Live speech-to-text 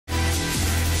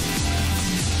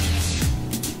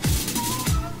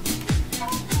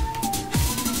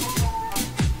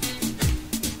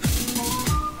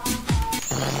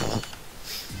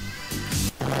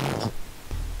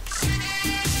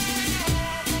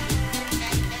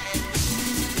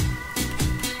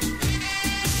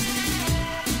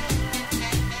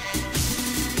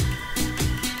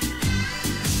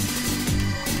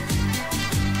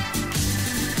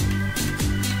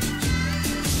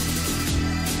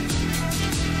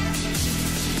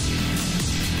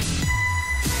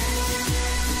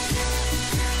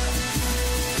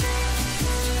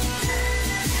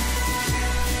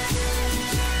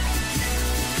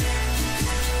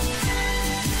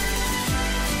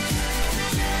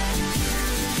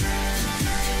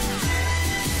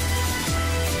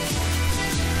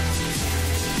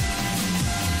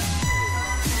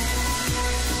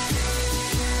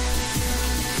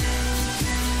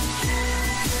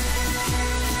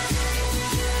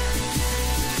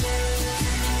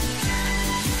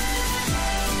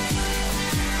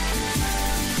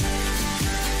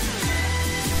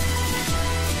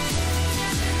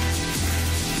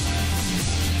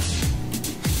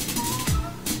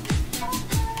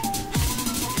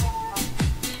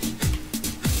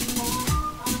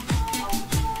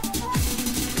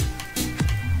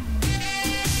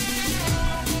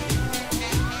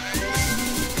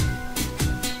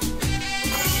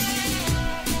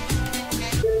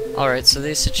Alright, so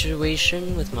the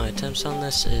situation with my attempts on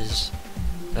this is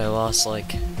I lost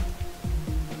like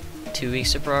 2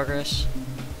 weeks of progress.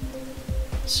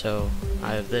 So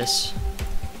I have this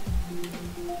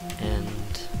and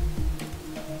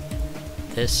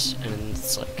this, and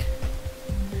it's like,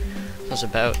 so it's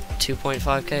about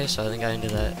 2.5k, so I think I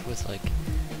ended that with like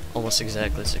almost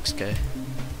exactly 6k.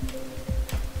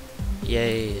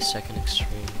 Yay, second extreme.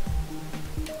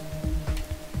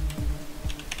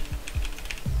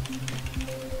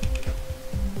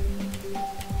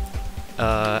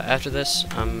 After this,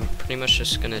 I'm pretty much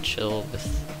just gonna chill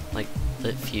with like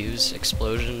Lit Fuse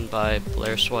Explosion by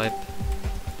Blare Swipe.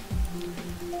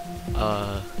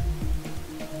 And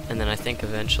then I think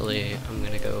eventually I'm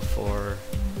gonna go for,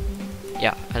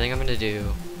 yeah, I think I'm gonna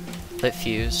do Lit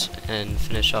Fuse and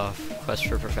finish off Quest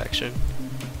for Perfection.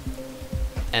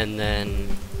 And then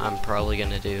I'm probably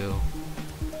gonna do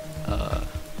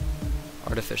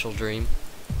Artificial Dream.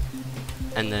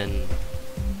 And then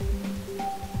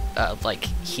like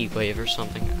Heat Wave or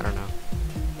something, I don't know.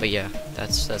 But yeah,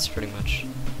 that's pretty much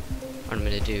what I'm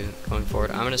gonna do going forward.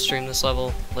 I'm gonna stream this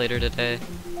level later today.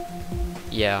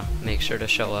 Yeah, make sure to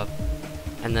show up.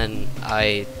 And then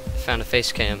I found a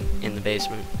face cam in the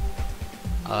basement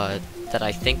that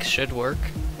I think should work,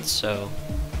 so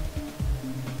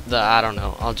I don't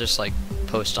know, I'll just like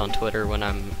post on Twitter when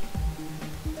I'm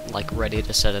like ready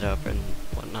to set it up and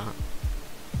whatnot.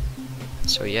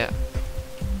 So yeah,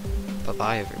 bye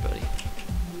bye everybody.